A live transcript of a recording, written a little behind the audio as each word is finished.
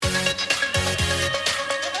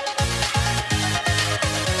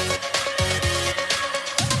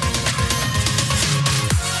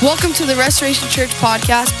Welcome to the Restoration Church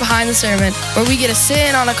podcast, Behind the Sermon, where we get to sit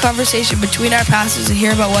in on a conversation between our pastors to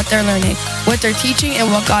hear about what they're learning, what they're teaching,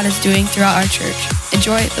 and what God is doing throughout our church.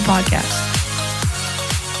 Enjoy the podcast.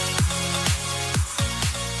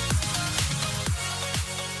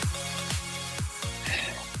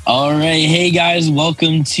 All right. Hey, guys.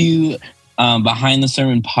 Welcome to Behind the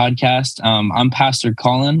Sermon podcast. I'm Pastor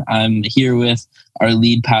Collin. I'm here with our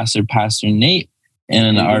lead pastor, Pastor Nate,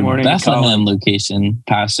 and our Bethlehem Collin. location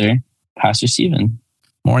pastor, Pastor Steven.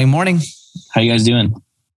 Morning. How you guys doing?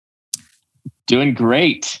 Doing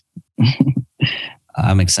great.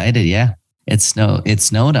 I'm excited. Yeah, it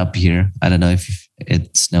snowed up here. I don't know if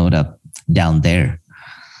it snowed up down there.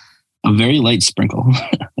 A very light sprinkle.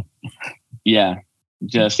 Yeah,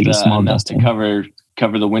 just Like a small enough dusting. to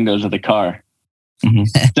cover the windows of the car. Mhm.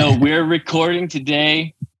 So we're recording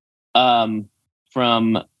today from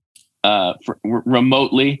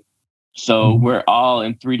remotely. So we're all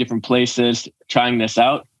in 3 different places trying this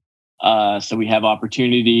out. So we have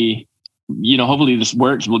opportunity. Hopefully this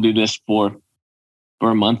works. We'll do this for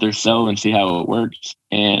a month or so and see how it works,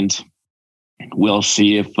 and we'll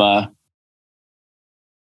see if. I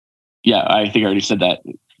think I already said that.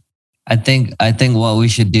 I think what we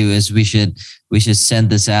should do is we should send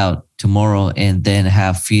this out tomorrow and then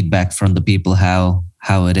have feedback from the people how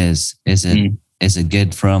it is. Is it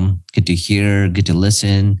good to hear, good to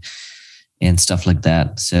listen, and stuff like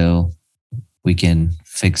that, so we can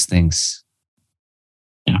fix things.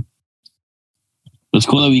 Yeah, it's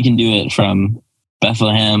cool that we can do it from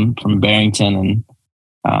Bethlehem, from Barrington, and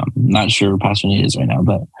not sure where Pastor Nate is right now,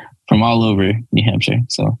 but from all over New Hampshire.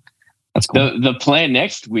 So that's cool. The plan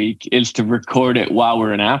next week is to record it while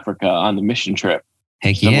we're in Africa on the mission trip.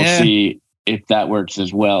 Heck So yeah. we'll see if that works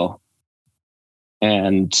as well.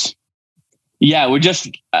 And yeah, we're just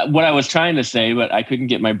what I was trying to say, but I couldn't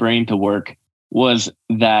get my brain to work, was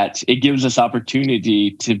that it gives us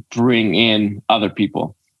opportunity to bring in other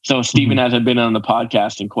people. So Stephen hasn't been on the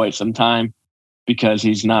podcast in quite some time because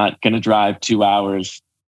he's not going to drive 2 hours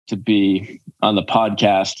to be on the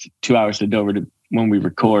podcast, 2 hours to Dover to when we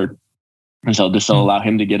record. And so this will allow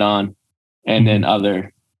him to get on, and then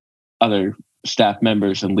other staff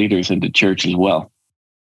members and leaders in the church as well.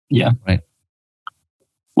 Yeah. Right.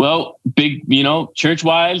 Well, big,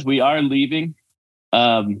 church-wise, we are leaving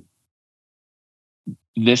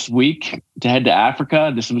this week to head to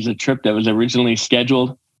Africa. This was a trip that was originally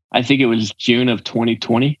scheduled. I think it was June of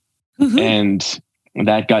 2020, and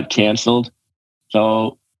that got canceled.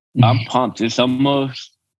 So I'm pumped. It's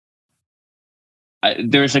almost...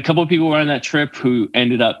 there's a couple of people who were on that trip who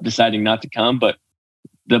ended up deciding not to come, but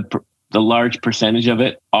the large percentage of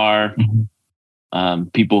it are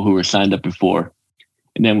people who were signed up before.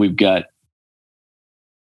 And then we've got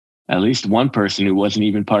at least one person who wasn't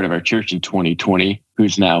even part of our church in 2020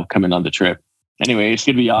 who's now coming on the trip. Anyway, it's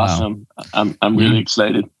going to be awesome. Wow. I'm really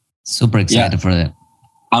excited. Super excited for that.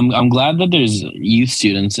 I'm glad that there's youth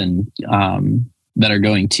students and that are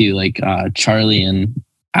going too, like Charlie and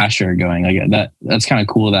Asher are going. Like that's kind of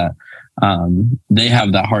cool that they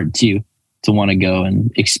have that heart too to want to go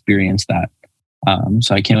and experience that.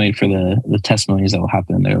 So I can't wait for the testimonies that will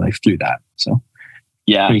happen in their life through that. So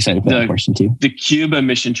yeah, pretty excited for that portion too. The Cuba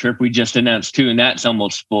mission trip we just announced too, and that's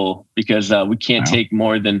almost full because we can't take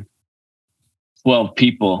more than 12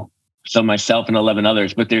 people. So myself and 11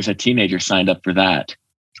 others, but there's a teenager signed up for that.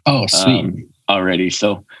 Oh, sweet. Already.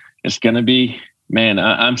 So it's going to be, man,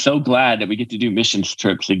 I'm so glad that we get to do missions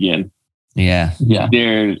trips again. Yeah.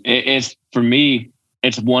 It's for me,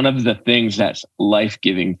 it's one of the things that's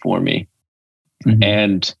life-giving for me.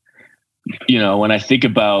 And, when I think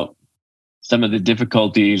about some of the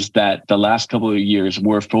difficulties that the last couple of years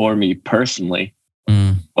were for me personally,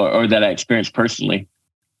 or that I experienced personally,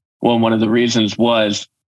 well, one of the reasons was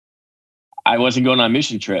I wasn't going on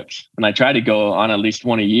mission trips, and I tried to go on at least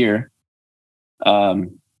one a year.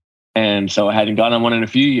 And so I hadn't gone on one in a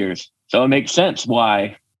few years. So it makes sense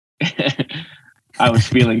why I was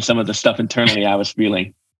feeling some of the stuff internally I was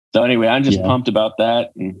feeling. So anyway, I'm just pumped about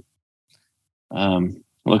that, and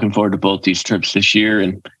looking forward to both these trips this year.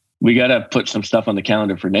 And we got to put some stuff on the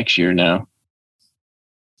calendar for next year now.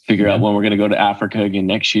 Figure out when we're going to go to Africa again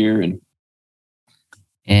next year, and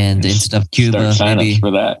instead of Cuba, maybe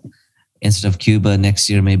for that. Instead of Cuba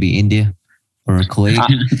next year, maybe India or Kuwait.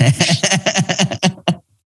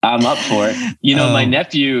 I'm up for it. My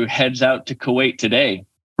nephew heads out to Kuwait today.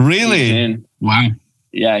 Really? Wow.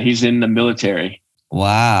 Yeah, he's in the military.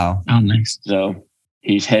 Wow. Oh, nice. So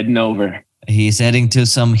he's heading over. He's heading to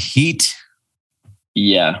some heat.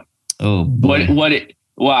 Yeah. Oh boy.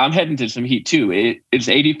 Well, I'm heading to some heat too. It's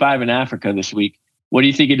 85 in Africa this week. What do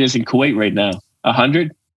you think it is in Kuwait right now?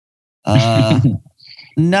 100?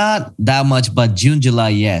 Not that much, but June, July,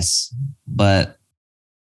 yes. But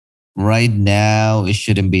right now, it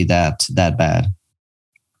shouldn't be that bad.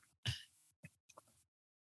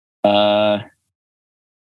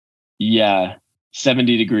 Yeah,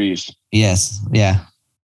 70 degrees. Yes, yeah.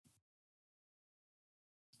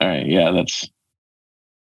 All right, yeah, that's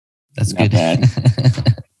That's not good. bad.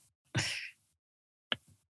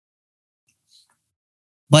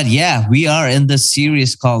 But yeah, we are in this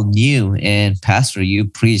series called New, and Pastor, you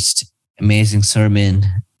preached amazing sermon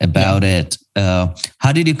about it. How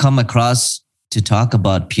did you come across to talk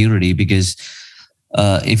about purity? Because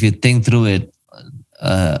if you think through it,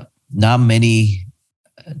 not many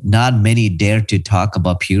dare to talk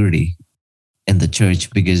about purity in the church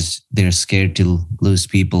because they're scared to lose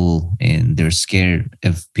people, and they're scared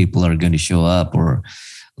if people are going to show up or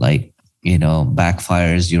like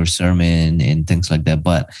backfires your sermon and things like that.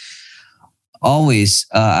 But always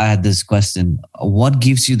I had this question: what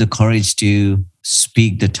gives you the courage to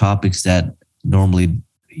speak the topics that normally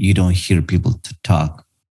you don't hear people to talk?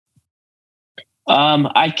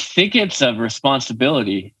 I think it's a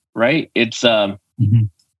responsibility, right? It's our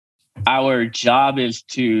job is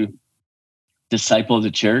to disciple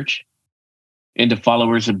the church into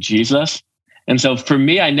followers of Jesus. And so for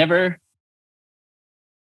me, I never,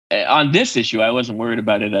 on this issue, I wasn't worried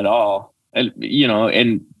about it at all.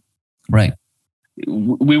 And Right.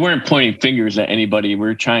 We weren't pointing fingers at anybody.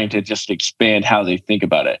 We're trying to just expand how they think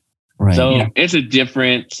about it. Right. So it's a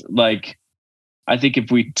different, I think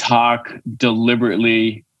if we talk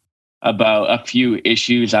deliberately about a few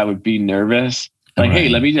issues, I would be nervous. Hey,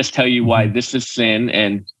 let me just tell you why this is sin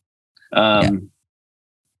and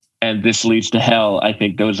this leads to hell. I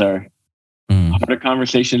think those are harder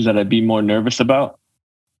conversations that I'd be more nervous about.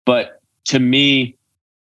 But to me,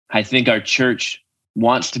 I think our church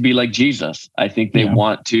wants to be like Jesus. I think they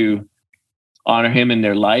want to honor him in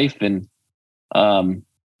their life. And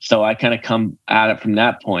so I kind of come at it from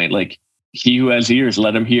that point. Like, he who has ears,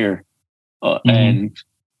 let him hear. And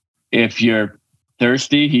if you're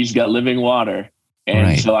thirsty, he's got living water.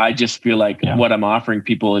 And so I just feel like what I'm offering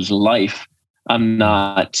people is life. I'm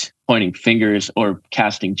not pointing fingers or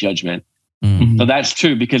casting judgment. So that's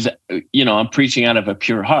true because, I'm preaching out of a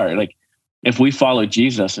pure heart. Like, if we follow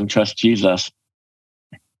Jesus and trust Jesus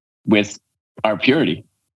with our purity,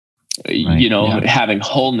 having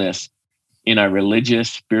wholeness in our religious,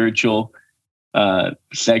 spiritual,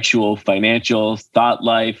 sexual, financial, thought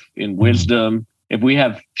life, in wisdom, if we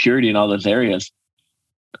have purity in all those areas,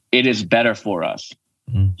 it is better for us.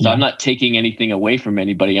 So I'm not taking anything away from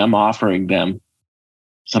anybody. I'm offering them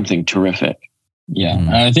something terrific. Yeah.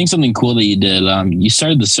 I think something cool that you did, you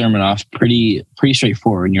started the sermon off pretty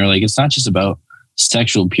straightforward. And you're like, it's not just about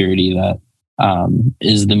sexual purity that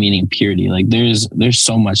is the meaning of purity. Like, there's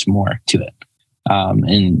so much more to it.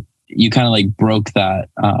 And you kind of broke that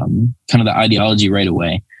kind of the ideology right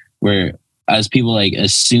away, where as people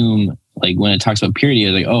assume, when it talks about purity,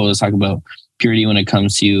 they're like, oh, let's talk about purity when it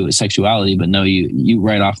comes to sexuality. But no, you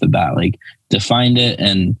right off the bat, defined it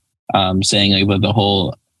and saying about the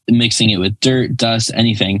whole mixing it with dirt, dust,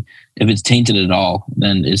 anything, if it's tainted at all,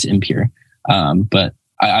 then it's impure. But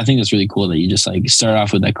I think it's really cool that you just start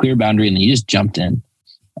off with that clear boundary and then you just jumped in.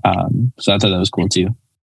 So I thought that was cool too.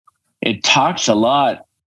 It talks a lot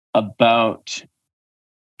about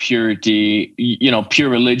purity. Pure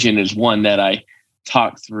religion is one that I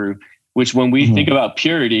talk through, which when we think about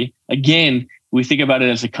purity, again, we think about it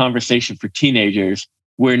as a conversation for teenagers.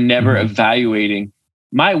 We're never evaluating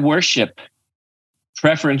my worship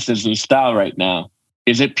preferences and style right now.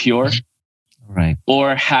 Is it pure? Right.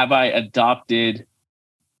 Or have I adopted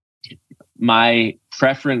my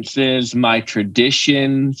preferences, my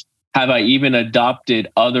traditions? Have I even adopted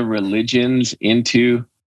other religions into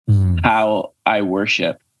how I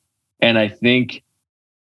worship? And I think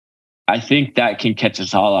that can catch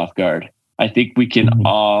us all off guard. I think we can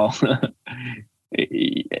all,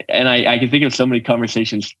 and I can think of so many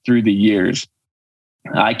conversations through the years.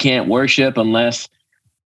 I can't worship unless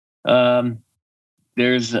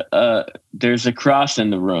there's a cross in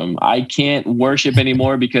the room. I can't worship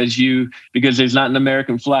anymore because there's not an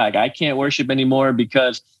American flag. I can't worship anymore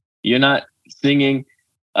because you're not singing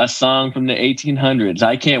a song from the 1800s.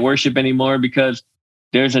 I can't worship anymore because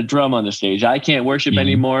there's a drum on the stage. I can't worship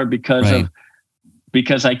anymore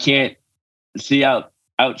because I can't see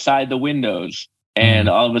outside the windows. And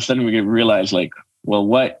all of a sudden we realize well,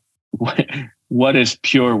 what is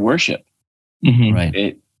pure worship?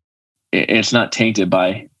 Right. It's not tainted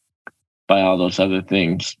by all those other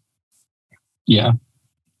things. Yeah.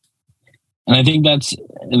 And I think that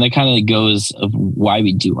kind of goes of why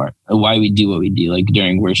we do what we do, like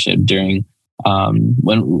during worship, during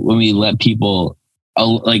when we let people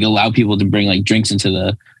like allow people to bring like drinks into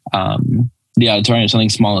the auditorium, something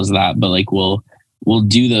small as that, but like we'll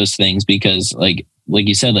do those things because like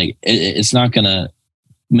you said, like it's not gonna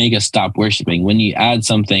make us stop worshiping. When you add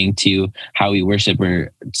something to how we worship,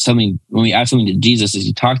 or something, when we add something to Jesus, as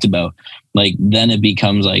you talked about, like then it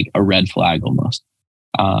becomes like a red flag almost.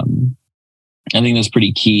 I think that's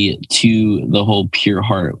pretty key to the whole pure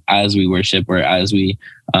heart as we worship, or as we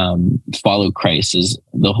follow Christ, is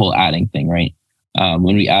the whole adding thing, right?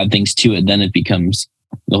 When we add things to it, then it becomes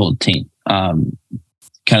the whole taint. Kind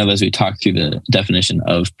of as we talk through the definition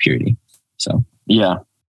of purity. So yeah.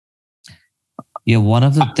 One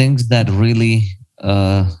of the things that really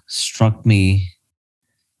struck me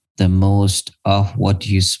the most of what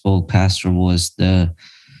you spoke, Pastor, was the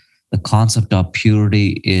concept of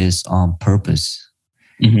purity is on purpose.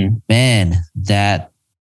 Mm-hmm. Man, that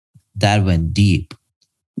went deep.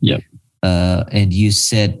 Yep. And you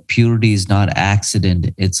said purity is not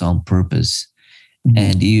accident; it's on purpose. Mm-hmm.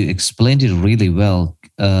 And you explained it really well.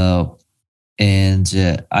 And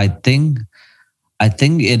I think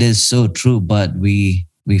it is so true, but we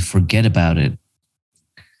forget about it,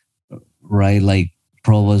 right? Like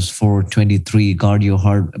Proverbs 4:23, guard your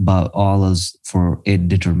heart about all else, for it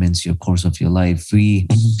determines your course of your life. We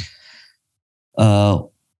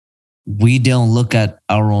don't look at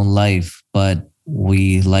our own life, but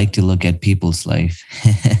we like to look at people's life.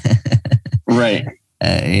 Right.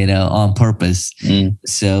 On purpose.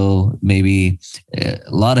 So maybe a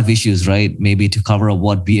lot of issues, right? Maybe to cover up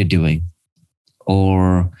what we are doing,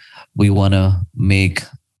 or we want to make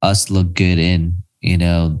us look good and,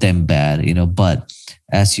 them bad, but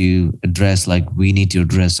as you address, like we need to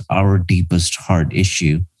address our deepest heart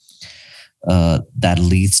issue that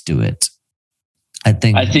leads to it. I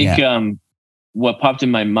think what popped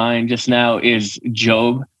in my mind just now is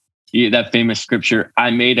Job, that famous scripture,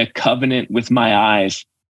 I made a covenant with my eyes,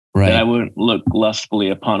 right, that I wouldn't look lustfully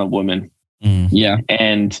upon a woman. Yeah.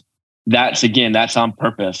 And that's on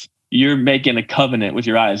purpose. You're making a covenant with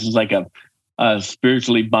your eyes. It's like a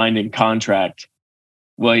spiritually binding contract.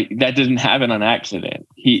 Well, that doesn't happen on accident.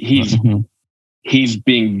 He's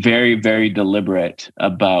being very, very deliberate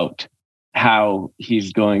about how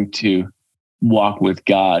he's going to walk with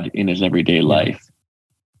God in his everyday life.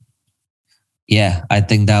 Yeah, I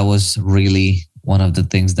think that was really one of the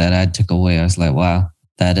things that I took away. I was like, wow,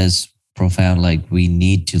 that is profound. Like we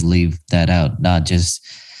need to leave that out. Not just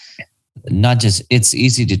it's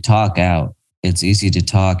easy to talk out. It's easy to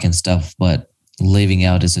talk and stuff, but living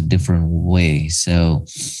out is a different way. So,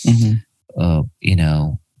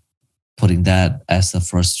 putting that as the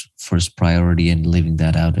first priority and living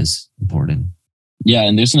that out is important. Yeah.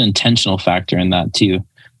 And there's an intentional factor in that too,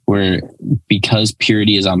 where because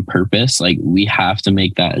purity is on purpose, like we have to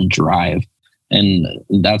make that a drive. And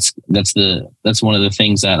that's one of the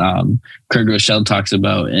things that Craig Rochelle talks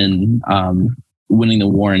about in Winning the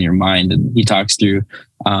War in Your Mind. And he talks through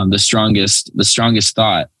the strongest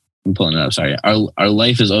thought. I'm pulling it up. Sorry. Our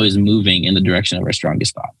life is always moving in the direction of our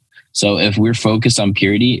strongest thought. So if we're focused on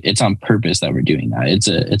purity, it's on purpose that we're doing that.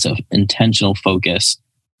 It's a intentional focus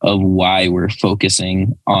of why we're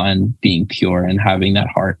focusing on being pure and having that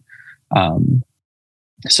heart.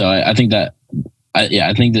 So I think that,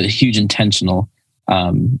 I think the huge intentional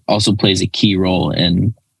also plays a key role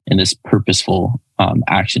in this purposeful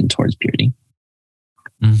action towards purity.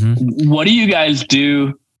 Mm-hmm. What do you guys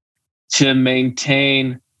do to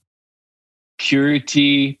maintain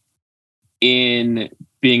purity in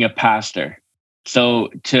being a pastor? So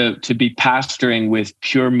to be pastoring with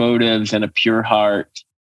pure motives and a pure heart,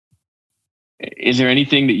 is there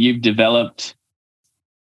anything that you've developed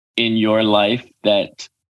in your life that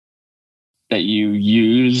you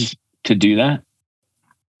use to do that?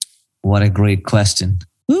 What a great question.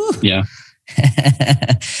 Woo. Yeah.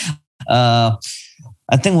 I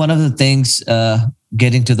think one of the things,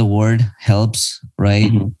 getting to the word helps,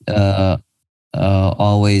 right? Mm-hmm.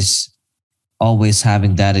 Always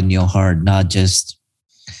having that in your heart, not just,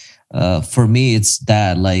 for me, it's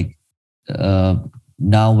that like,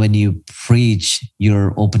 now when you preach,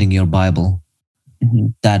 you're opening your Bible. Mm-hmm.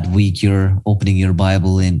 That week, you're opening your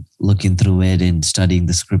Bible and looking through it and studying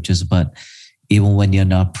the scriptures. But even when you're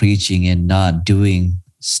not preaching and not doing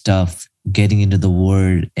stuff, getting into the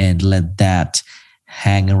word and let that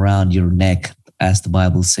hang around your neck, as the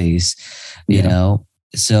Bible says, you know.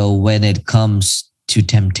 So when it comes to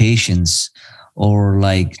temptations, or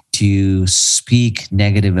like to speak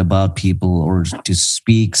negative about people, or to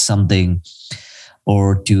speak something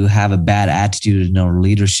or to have a bad attitude in our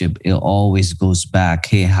leadership, it always goes back.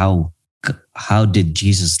 Hey, how did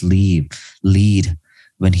Jesus lead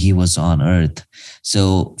when he was on earth?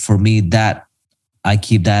 So for me, that I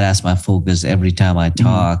keep that as my focus every time I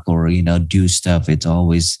talk or do stuff. It's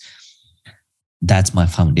always that's my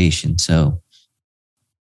foundation. So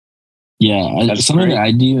yeah, something that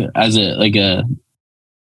I do as a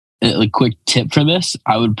quick tip for this,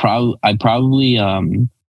 I'd probably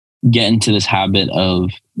get into this habit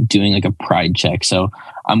of doing like a pride check. So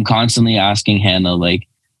I'm constantly asking Hannah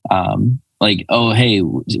oh, hey,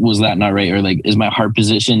 was that not right? Or like, is my heart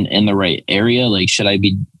position in the right area? Like, should I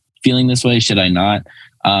be feeling this way? Should I not?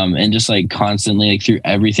 And just like constantly, like through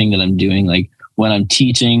everything that I'm doing, like when I'm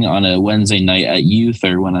teaching on a Wednesday night at youth,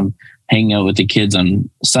 or when I'm hanging out with the kids on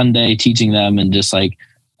Sunday, teaching them, and just like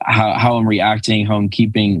how I'm reacting, how I'm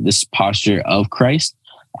keeping this posture of Christ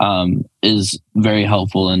is very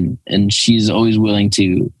helpful. And she's always willing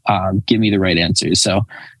to give me the right answers. So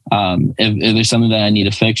if there's something that I need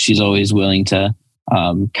to fix, she's always willing to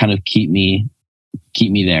kind of keep me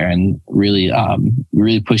there and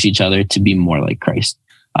really push each other to be more like Christ.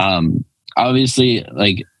 Obviously,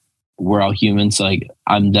 like we're all humans. So like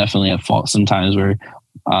I'm definitely at fault sometimes where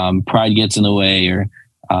pride gets in the way, or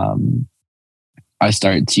I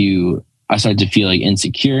start to feel like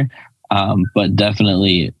insecure. But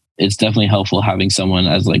it's definitely helpful having someone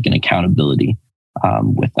as like an accountability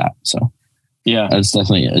with that. So yeah, that's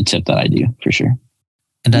definitely a tip that I do for sure.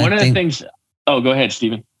 And one of the things. Oh, go ahead,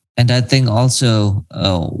 Stephen. And I think also,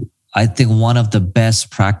 one of the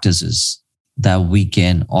best practices that we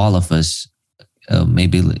can, all of us,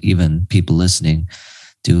 maybe even people listening,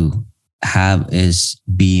 to have is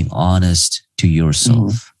being honest to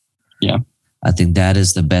yourself. Mm-hmm. Yeah. I think that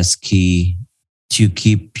is the best key to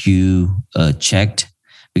keep you checked.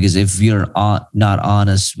 Because if we're not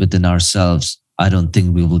honest within ourselves, I don't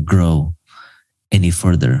think we will grow any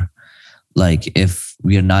further. Like if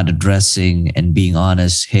we are not addressing and being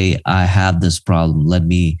honest, hey, I have this problem. Let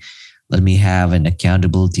me have an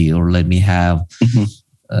accountability, or let me have,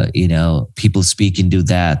 people speak and do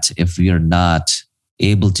that. If we are not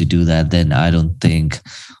able to do that, then I don't think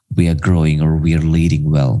we are growing or we are leading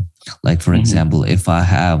well. Like for example, if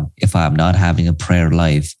I'm not having a prayer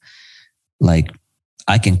life, like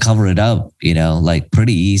I can cover it up, like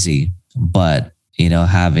pretty easy, but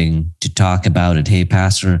having to talk about it. Hey,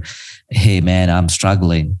 pastor, hey man, I'm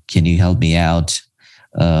struggling. Can you help me out?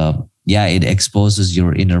 It exposes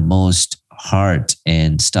your innermost heart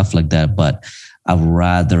and stuff like that. But I would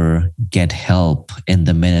rather get help in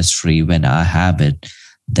the ministry when I have it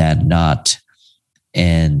than not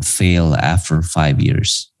and fail after 5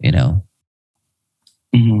 years,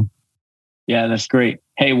 Mm-hmm. Yeah, that's great.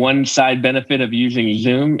 Hey, one side benefit of using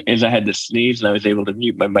Zoom is I had to sneeze and I was able to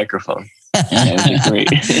mute my microphone. That was great.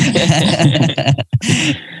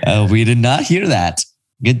 We did not hear that.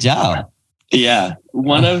 Good job. Yeah.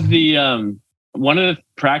 One of the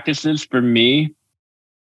practices for me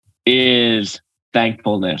is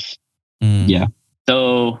thankfulness. Yeah.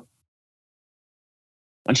 So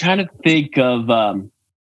I'm trying to think of,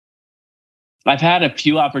 I've had a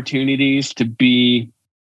few opportunities to be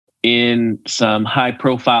in some high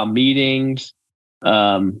profile meetings,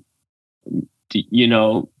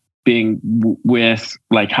 being with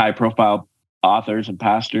like high profile authors and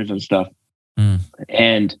pastors and stuff.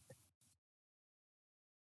 And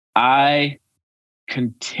I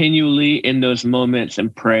continually in those moments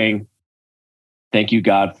am praying, thank you,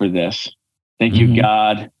 God, for this. Thank you,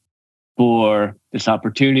 God, for this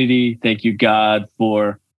opportunity. Thank you, God,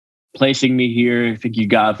 for placing me here. Thank you,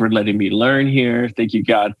 God, for letting me learn here. Thank you,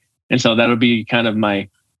 God. And so that'll be kind of my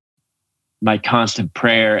constant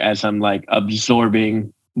prayer as I'm like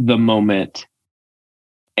absorbing the moment.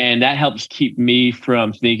 And that helps keep me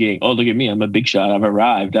from thinking, oh, look at me, I'm a big shot, I've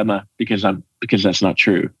arrived. Because that's not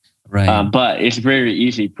true. Right. But it's very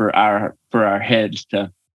easy for our heads to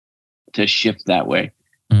shift that way.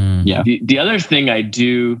 Yeah. The other thing I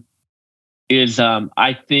do is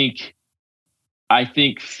I think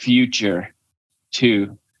future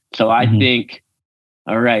too. So I think,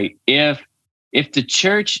 all right, if the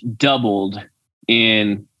church doubled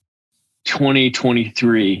in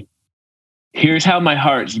 2023, here's how my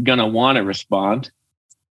heart's gonna want to respond,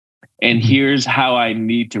 and here's how I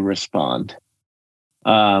need to respond.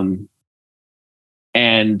 And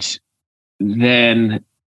then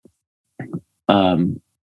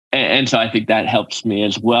and so I think that helps me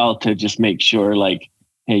as well to just make sure, like,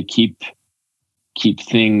 hey, keep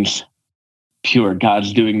things pure.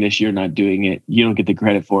 God's doing this, you're not doing it. You don't get the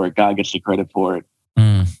credit for it. God gets the credit for it.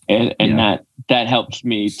 And that helps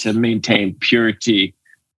me to maintain purity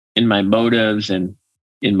in my motives and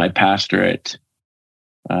in my pastorate.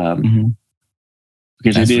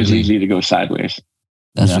 Because it is easy to go sideways.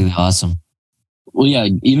 That's really awesome. Well, yeah,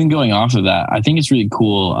 even going off of that, I think it's really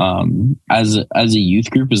cool. As a youth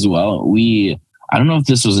group as well, I don't know if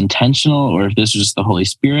this was intentional or if this was just the Holy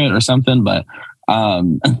Spirit or something, but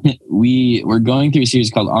we're going through a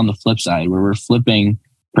series called On the Flip Side, where we're flipping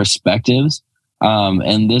perspectives.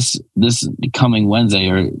 And this coming Wednesday,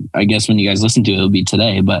 or I guess when you guys listen to it, it'll be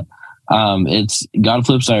today, but it's God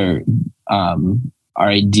flips our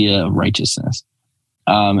idea of righteousness.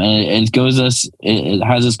 And it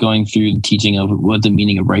has us going through the teaching of what the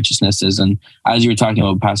meaning of righteousness is. And as you were talking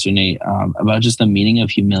about, Pastor Nate, about just the meaning of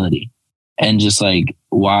humility, and just like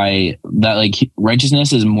why that like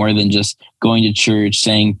righteousness is more than just going to church,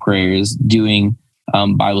 saying prayers, doing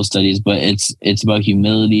Bible studies, but it's about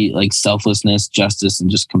humility, like selflessness, justice, and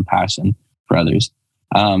just compassion for others.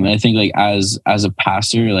 And I think like as a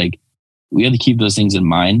pastor, like we have to keep those things in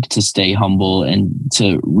mind to stay humble and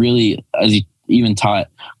to really, as you even taught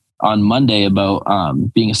on Monday about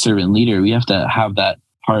being a servant leader, we have to have that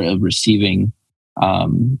heart of receiving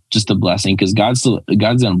just the blessing, because God's going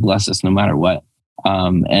to bless us no matter what.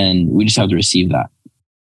 And we just have to receive that.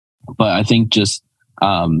 But I think just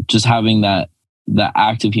having that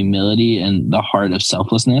act of humility and the heart of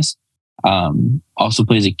selflessness also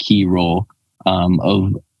plays a key role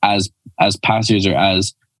of as pastors or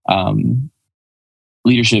as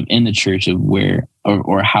leadership in the church of where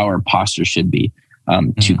or how our posture should be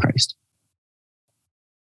to Christ.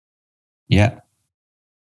 Yeah.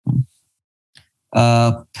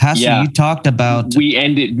 Pastor, you talked about...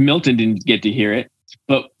 Milton didn't get to hear it,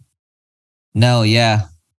 but... No, yeah,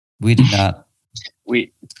 we did not.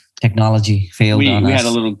 Technology failed on us. We had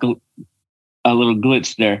a little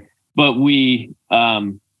glitch there, but when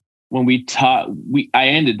we taught, I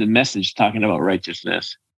ended the message talking about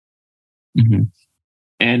righteousness. Mm-hmm.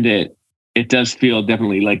 And it does feel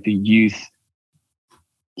definitely like the youth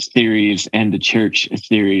series and the church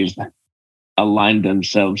series aligned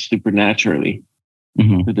themselves supernaturally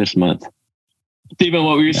for this month. Stephen,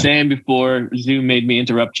 what were you saying before Zoom made me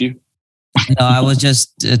interrupt you? No, I was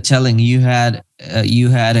just telling you had a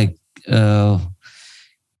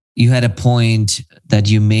point that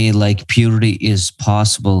you made, like purity is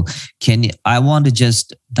possible. I want to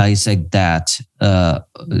just dissect that,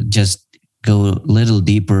 just go a little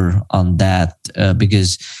deeper on that,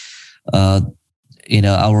 because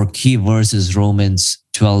our key verse is Romans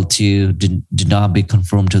 12:2. Do not be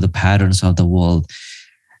conformed to the patterns of the world.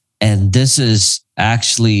 And this is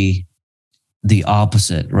actually the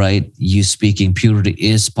opposite, right? You speaking purity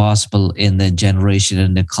is possible in the generation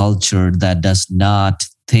and the culture that does not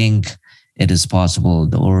think it is possible,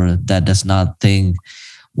 or that does not think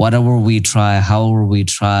whatever we try, however we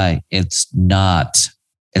try, it's not.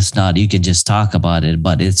 You can just talk about it,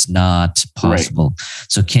 but it's not possible. Right.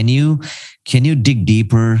 So can you dig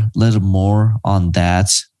deeper a little more on that?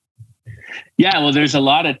 Yeah, well, there's a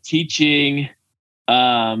lot of teaching,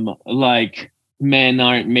 like men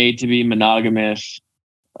aren't made to be monogamous.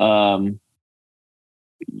 Tons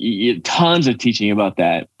of teaching about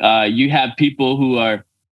that. You have people who are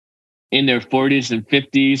in their 40s and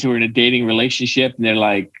 50s who are in a dating relationship, and they're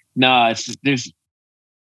like, "Nah,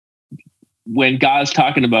 when God's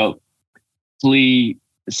talking about flee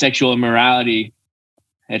sexual immorality,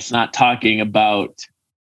 it's not talking about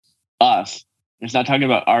us. It's not talking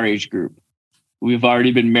about our age group. We've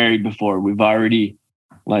already been married before. We've already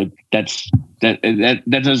that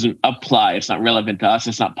doesn't apply. It's not relevant to us.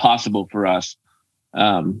 It's not possible for us."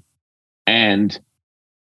 And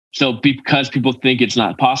so because people think it's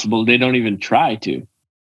not possible, they don't even try to.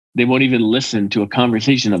 They won't even listen to a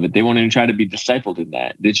conversation of it. They won't even try to be discipled in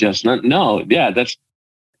that. They just, no, yeah, that's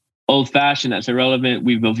old fashioned. That's irrelevant.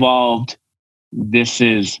 We've evolved. This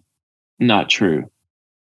is not true.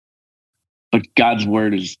 But God's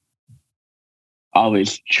word is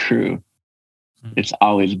always true. It's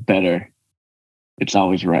always better. It's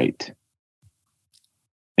always right.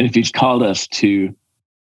 And if he's called us to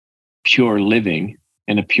pure living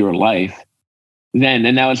and a pure life, then,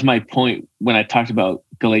 and that was my point when I talked about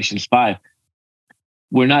Galatians 5,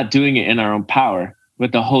 we're not doing it in our own power,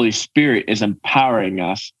 but the Holy Spirit is empowering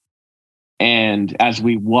us. And as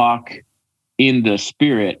we walk in the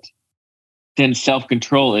Spirit, then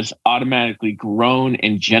self-control is automatically grown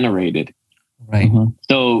and generated. Right.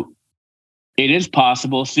 So it is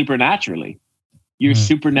possible supernaturally. You're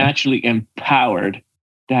supernaturally empowered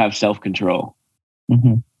to have self-control.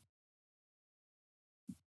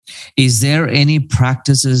 Is there any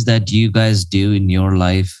practices that you guys do in your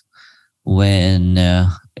life when,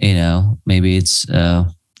 maybe it's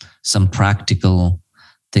some practical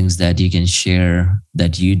things that you can share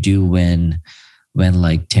that you do when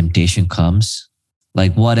like temptation comes?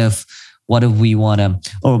 Like what if we want to,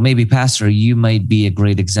 or maybe Pastor, you might be a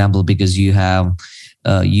great example because you have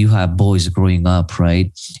boys growing up,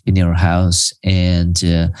 right, in your house, and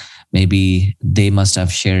maybe they must have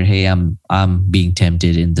shared, hey, I'm being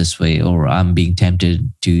tempted in this way, or I'm being tempted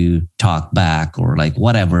to talk back, or like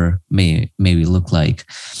whatever maybe look like.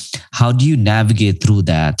 How do you navigate through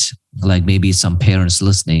that? Like maybe some parents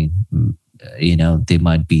listening, they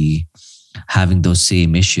might be having those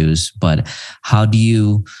same issues, but how do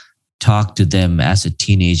you talk to them as a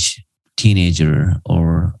teenager,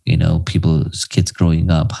 or kids growing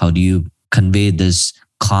up? How do you convey this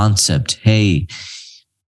concept? Hey,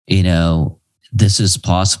 this is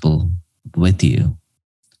possible with you,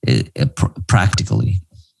 practically.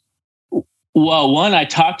 Well, one, I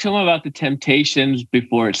talk to them about the temptations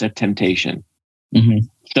before it's a temptation. Mm-hmm.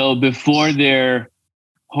 So before their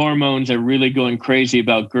hormones are really going crazy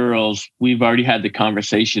about girls, we've already had the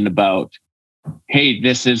conversation about, hey,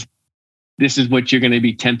 this is what you're going to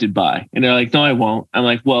be tempted by. And they're like, no, I won't. I'm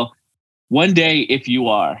like, well, one day if you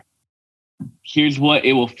are, here's what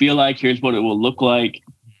it will feel like. Here's what it will look like.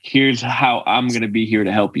 Here's how I'm going to be here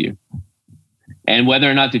to help you. And whether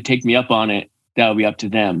or not they take me up on it, that'll be up to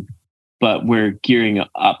them. But we're gearing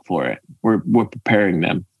up for it. We're preparing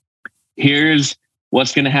them. Here's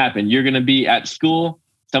what's going to happen. You're going to be at school.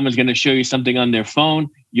 Someone's going to show you something on their phone.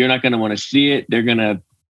 You're not going to want to see it. They're going to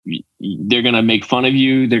make fun of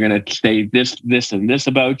you. They're going to say this, and this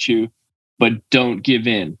about you, but don't give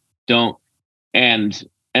in. Don't. And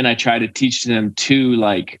I try to teach them too,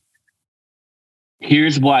 like,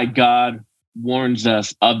 here's why God warns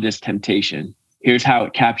us of this temptation. Here's how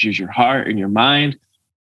it captures your heart and your mind.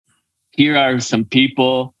 Here are some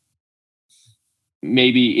people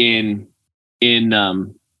maybe in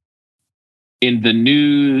the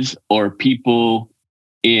news, or people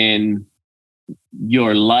in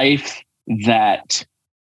your life that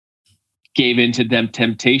gave into them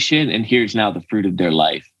temptation, and here's now the fruit of their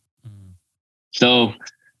life. So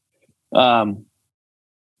I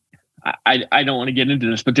don't want to get into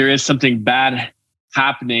this, but there is something bad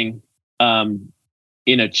happening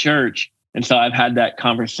in a church. And so I've had that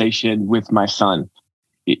conversation with my son.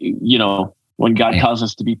 When God calls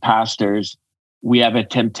us to be pastors, we have a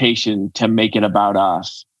temptation to make it about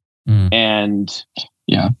us. And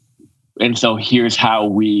so here's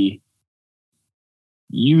how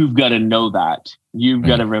you've got to know that. You've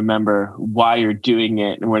got to remember why you're doing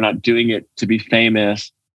it. And we're not doing it to be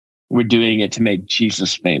famous. We're doing it to make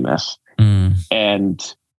Jesus famous.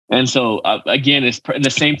 And so again, it's the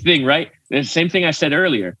same thing, right? The same thing I said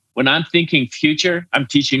earlier. When I'm thinking future, I'm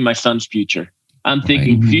teaching my son's future. I'm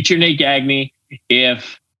thinking future Nate Gagney.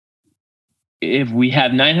 If we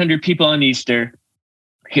have 900 people on Easter,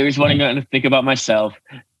 here's what I'm going to think about myself.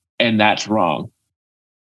 And that's wrong.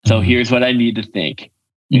 So here's what I need to think.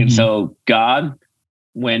 And so God,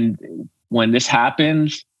 when this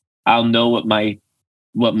happens, I'll know what my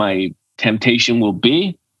temptation will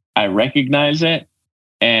be. I recognize it,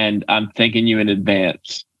 and I'm thanking you in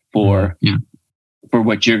advance for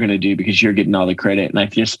what you're going to do, because you're getting all the credit. And I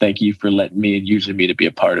just thank you for letting me and using me to be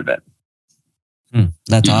a part of it.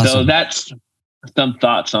 That's awesome. So that's some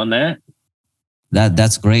thoughts on that.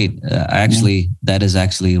 That's great. That is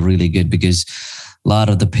actually really good, because a lot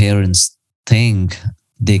of the parents think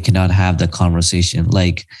they cannot have the conversation.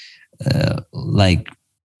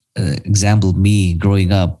 Example, me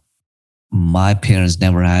growing up, my parents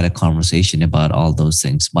never had a conversation about all those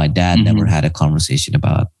things. My dad never had a conversation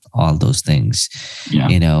about all those things.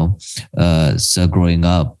 So growing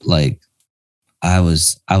up, like I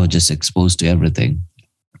was just exposed to everything,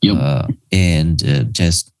 and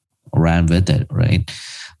just ran with it, right?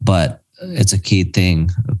 But it's a key thing.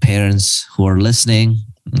 Parents who are listening,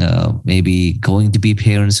 maybe going to be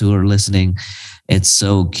parents who are listening, it's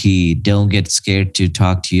so key. Don't get scared to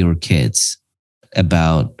talk to your kids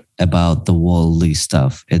about the worldly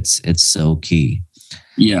stuff. It's so key.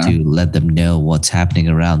 To let them know what's happening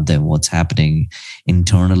around them, what's happening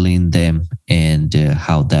internally in them, and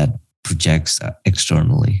how that projects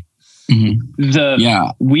externally.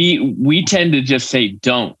 We tend to just say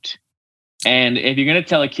don't. And if you're going to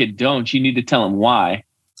tell a kid don't, you need to tell them why.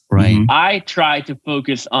 Right. I try to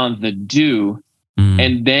focus on the do,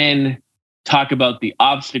 and then talk about the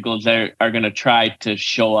obstacles that are going to try to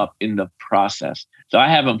show up in the process. So I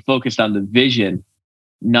have them focused on the vision,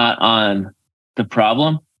 not on the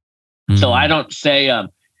problem. So I don't say,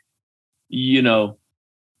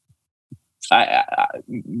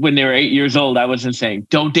 when they were 8 years old, I wasn't saying,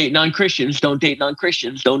 don't date non-Christians, don't date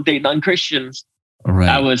non-Christians, don't date non-Christians. Right.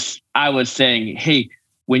 I was saying, hey,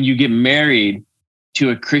 when you get married to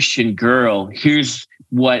a Christian girl, here's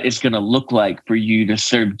what it's going to look like for you to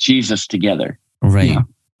serve Jesus together. Right. Yeah.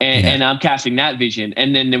 And I'm casting that vision.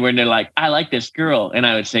 And then when they're like, I like this girl. And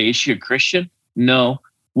I would say, is she a Christian? No.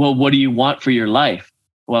 Well, what do you want for your life?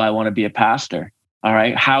 Well, I want to be a pastor. All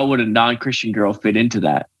right. How would a non-Christian girl fit into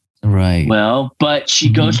that? Right. Well, but she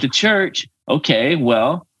goes to church. Okay.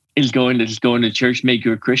 Well, is going to church make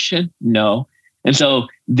you a Christian? No. And so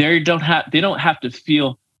they don't have to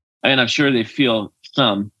feel, and I'm sure they feel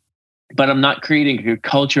some, but I'm not creating a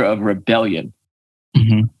culture of rebellion.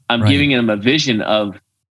 Mm-hmm. I'm giving them a vision of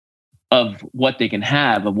what they can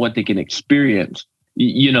have, of what they can experience.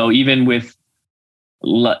 Even with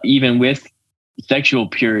sexual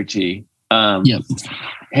purity.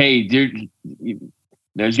 Hey,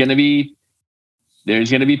 there's going to be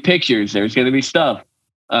pictures. There's going to be stuff.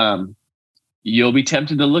 You'll be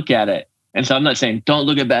tempted to look at it. And so I'm not saying don't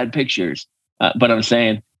look at bad pictures, but I'm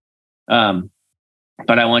saying, but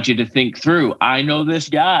I want you to think through. I know this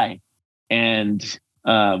guy, and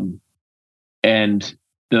the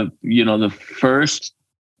first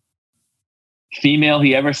female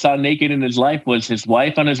he ever saw naked in his life was his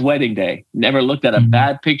wife on his wedding day. Never looked at a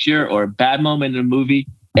bad picture or a bad moment in a movie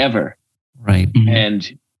ever. Right.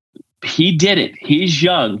 And he did it. He's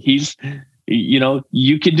young. He's,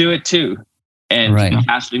 you can do it too. And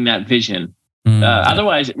casting that vision.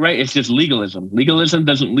 Otherwise, right, it's just legalism. Legalism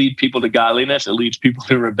doesn't lead people to godliness. It leads people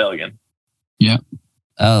to rebellion. Yeah.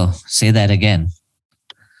 Oh, say that again.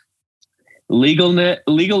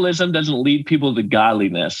 Legalism doesn't lead people to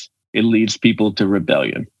godliness. It leads people to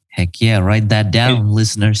rebellion. Heck yeah. Write that down,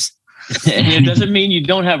 listeners. And it doesn't mean you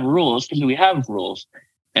don't have rules, because we have rules.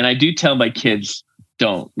 And I do tell my kids,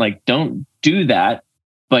 don't do that,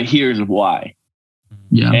 but here's why.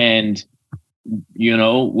 Yeah. And,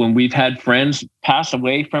 when we've had friends pass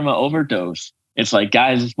away from an overdose, it's like,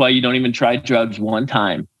 guys, that's why you don't even try drugs one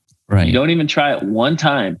time. Right. You don't even try it one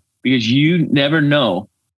time, because you never know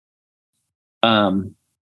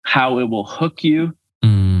how it will hook you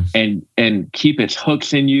and keep its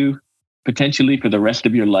hooks in you potentially for the rest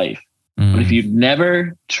of your life. But if you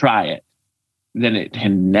never try it, then it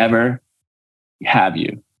can never have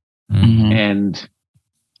you. And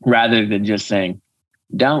rather than just saying,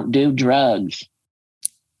 don't do drugs.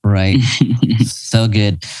 Right. So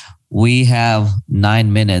good. We have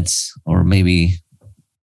 9 minutes or maybe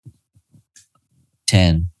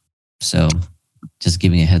 10. So just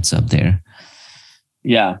giving a heads up there.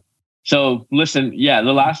 Yeah. So listen, the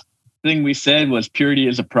last thing we said was purity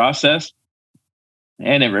is a process.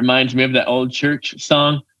 And it reminds me of that old church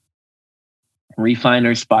song,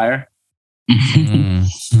 Refiner's Fire.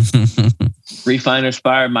 Refiner's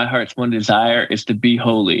Fire, my heart's one desire is to be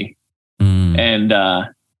holy. And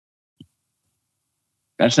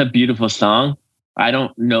that's a beautiful song. I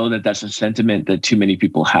don't know that that's a sentiment that too many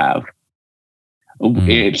people have.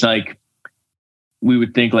 It's like, we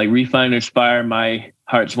would think like Refiner's Fire, my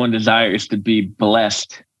heart's one desire is to be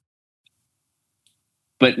blessed,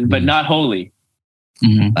 but not holy.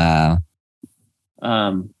 Wow.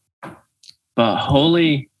 But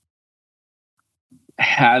holy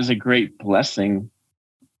has a great blessing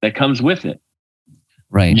that comes with it.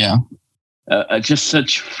 Right. Yeah. Just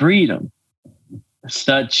such freedom,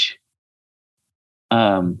 such,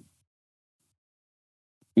 no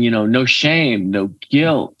shame, no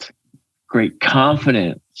guilt, great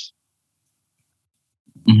confidence.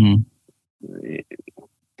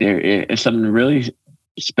 There is something really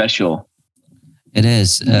special. It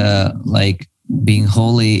is. Like being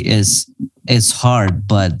holy is hard,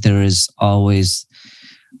 but there is always,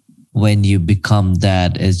 when you become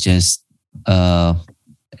that, it's just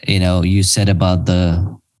you said about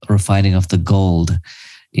the refining of the gold.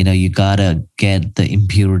 You gotta get the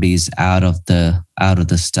impurities out of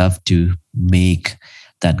the stuff to make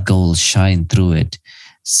that gold shine through it.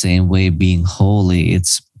 Same way, being holy,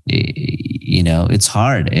 it's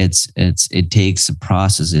hard. It takes a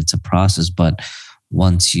process. It's a process, but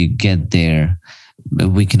once you get there,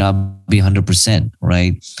 we cannot be 100%,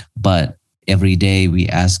 right? But every day we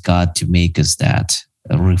ask God to make us that,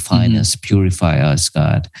 refine us, purify us,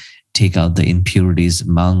 God, take out the impurities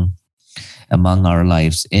among our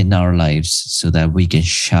lives, in our lives, so that we can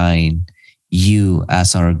shine you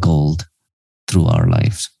as our gold through our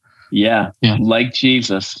lives. Yeah. Like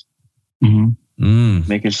Jesus.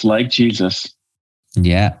 Make us like Jesus.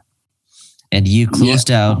 Yeah. And you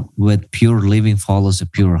closed out with pure living follows a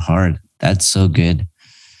pure heart. That's so good.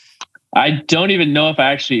 I don't even know if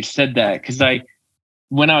I actually said that, because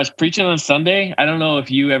when I was preaching on Sunday, I don't know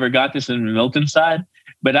if you ever got this in the Milton side,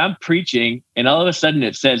 but I'm preaching and all of a sudden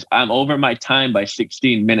it says I'm over my time by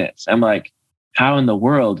 16 minutes. I'm like, how in the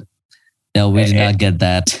world? No, we did not get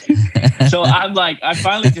that. So I'm like, I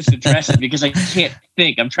finally just address it because I can't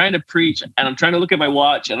think. I'm trying to preach and I'm trying to look at my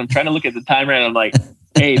watch and I'm trying to look at the timer and I'm like,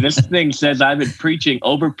 hey, this thing says I've been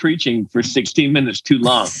over preaching for 16 minutes too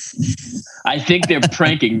long. I think they're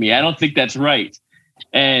pranking me. I don't think that's right.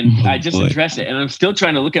 And I just address it and I'm still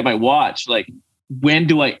trying to look at my watch. Like, when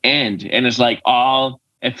do I end? And it's like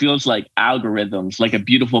it feels like algorithms, like a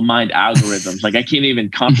beautiful mind algorithms. Like I can't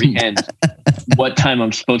even comprehend what time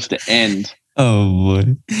I'm supposed to end. Oh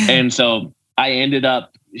boy. And so I ended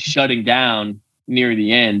up shutting down near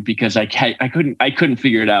the end because I couldn't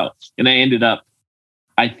figure it out. And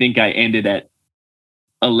I think I ended at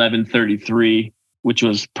 11:33, which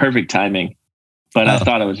was perfect timing, but I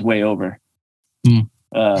thought I was way over.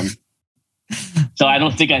 So I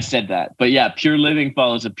don't think I said that, but yeah, pure living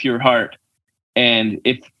follows a pure heart. And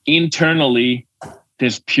if internally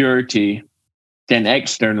there's purity, then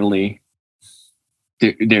externally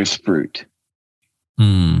there's fruit.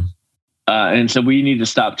 And so we need to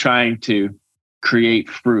stop trying to create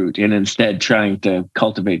fruit and instead trying to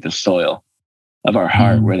cultivate the soil of our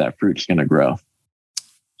heart where that fruit's going to grow.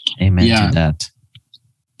 Amen to that.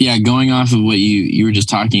 Yeah, going off of what you were just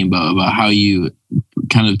talking about how you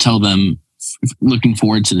kind of tell them looking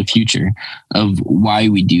forward to the future of why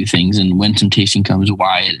we do things and when temptation comes,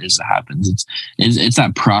 why it is that happens. It's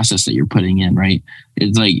that process that you're putting in, right?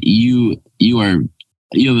 It's like you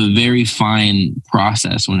have a very fine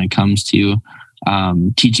process when it comes to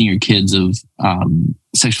teaching your kids of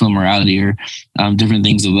sexual immorality or different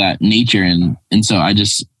things of that nature. And so I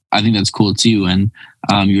think that's cool too. And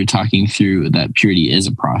you were talking through that purity is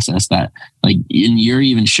a process that, like, and you're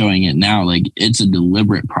even showing it now, like it's a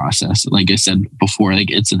deliberate process. Like I said before,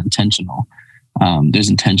 like it's an intentional, there's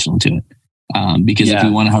intentional to it. Because if we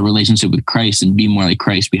want to have a relationship with Christ and be more like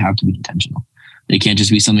Christ, we have to be intentional. It can't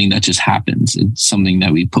just be something that just happens. It's something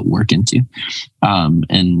that we put work into,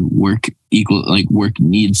 and work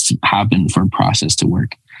needs to happen for a process to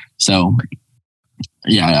work. So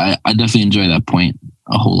yeah, I definitely enjoy that point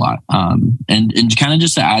a whole lot. And kind of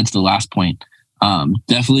just to add to the last point,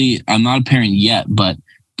 definitely, I'm not a parent yet, but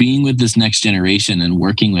being with this next generation and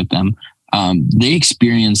working with them, they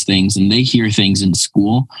experience things and they hear things in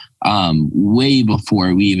school way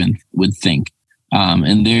before we even would think.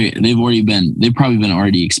 And they've probably been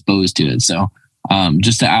already exposed to it. So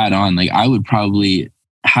just to add on, like I would probably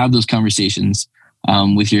have those conversations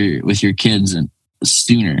with your kids and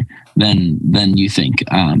sooner than you think,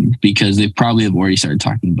 because they probably have already started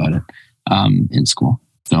talking about it in school.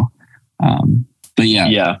 So, but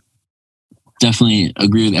yeah, definitely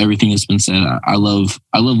agree with everything that's been said. I love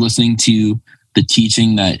listening to the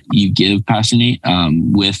teaching that you give, Pastor Nate,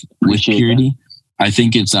 with purity. That. I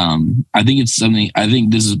think it's something. I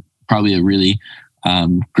think this is probably a really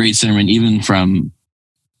great sermon, even from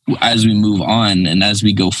as we move on and as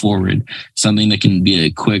we go forward. Something that can be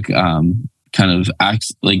a quick kind of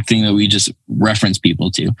like thing that we just reference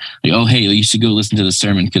people to, like, oh, hey, you should go listen to the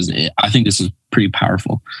sermon because I think this is pretty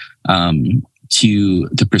powerful to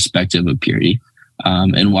the perspective of purity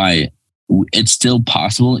and why it's still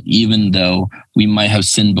possible, even though we might have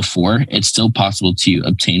sinned before, it's still possible to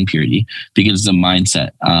obtain purity because it's a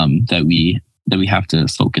mindset that we have to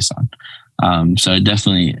focus on. So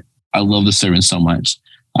I love the sermon so much.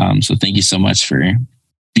 So thank you so much for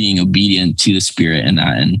being obedient to the Spirit and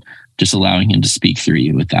that, and just allowing him to speak through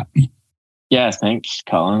you with that. Yeah, thanks,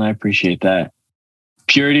 Collin. I appreciate that.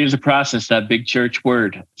 Purity is a process, that big church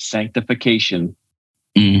word, sanctification.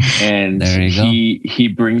 And there you go. He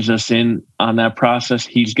brings us in on that process.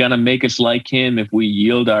 He's going to make us like him if we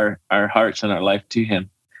yield our hearts and our life to him.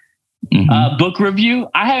 Book review.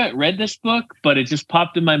 I haven't read this book, but it just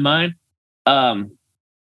popped in my mind.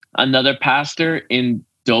 Another pastor in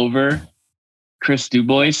Dover, Chris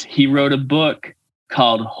Dubois, he wrote a book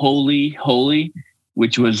called Holy,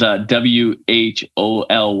 which was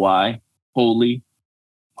WHOLY, Holy,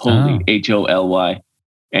 HOLY.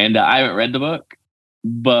 And I haven't read the book,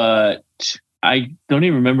 but I don't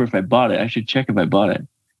even remember if I bought it. I should check if I bought it.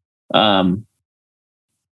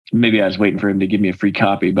 Maybe I was waiting for him to give me a free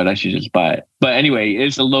copy, but I should just buy it. But anyway,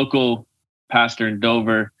 it's a local pastor in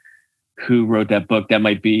Dover who wrote that book. That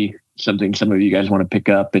might be something some of you guys want to pick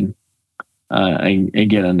up and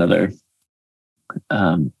get another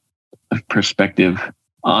perspective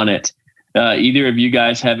on it. Either of you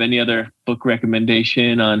guys have any other book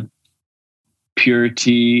recommendation on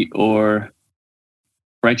purity or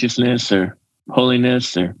righteousness or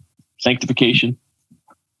holiness or sanctification?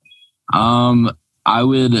 I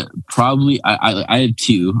would probably, I have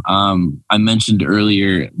two. I mentioned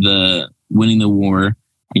earlier the Winning the War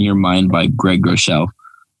in Your Mind by Greg Groeschel.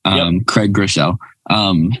 Craig Groeschel.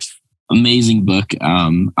 Amazing book.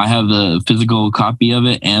 I have the physical copy of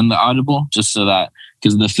it and the Audible, just so that,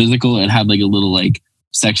 because the physical, it had like a little like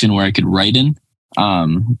section where I could write in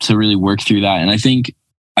to really work through that. And I think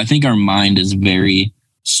our mind is very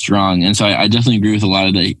strong, and so I definitely agree with a lot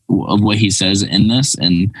of what he says in this,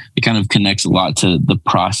 and it kind of connects a lot to the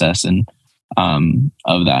process and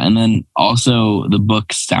of that. And then also the book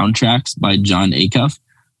Soundtracks by John Acuff.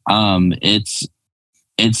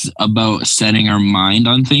 It's about setting our mind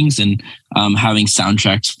on things and having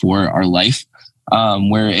soundtracks for our life,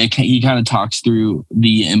 where he kind of talks through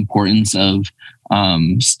the importance of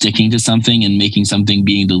sticking to something and making something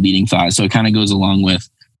being the leading thought. So it kind of goes along with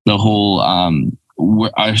the whole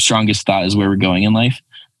our strongest thought is where we're going in life.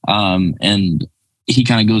 And he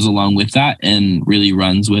kind of goes along with that and really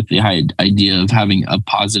runs with the idea of having a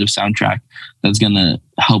positive soundtrack that's going to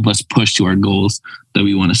help us push to our goals that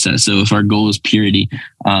we want to set. So if our goal is purity,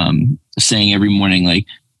 saying every morning, like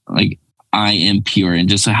I am pure, and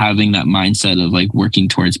just having that mindset of like working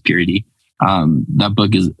towards purity. That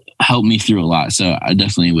book has helped me through a lot. So I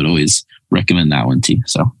definitely would always recommend that one too.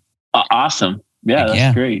 So awesome. Yeah,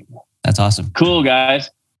 that's great. That's awesome. Cool, guys.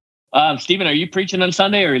 Stephen, are you preaching on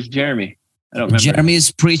Sunday, or is Jeremy? I don't remember. Jeremy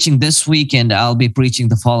is preaching this week, and I'll be preaching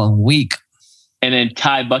the following week. And then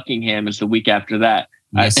Ty Buckingham is the week after that.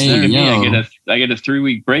 Yes, I get a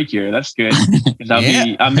 3-week break here. That's good. Because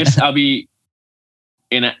I'll be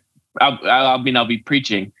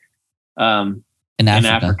preaching in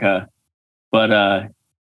Africa. But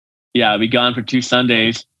I'll be gone for 2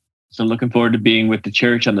 Sundays. So looking forward to being with the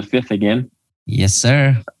church on the 5th again. Yes,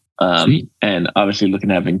 sir. And obviously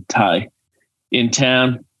looking at having Ty in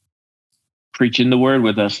town preaching the word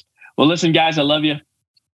with us. Well, listen, guys, I love you.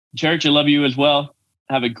 Church, I love you as well.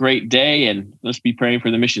 Have a great day, and let's be praying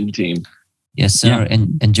for the mission team. Yes, sir. Yeah.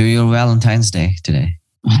 And enjoy your Valentine's Day today.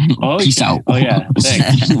 Peace out. Oh, yeah.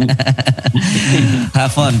 Thanks.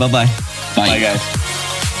 Have fun. Bye-bye. Bye, guys.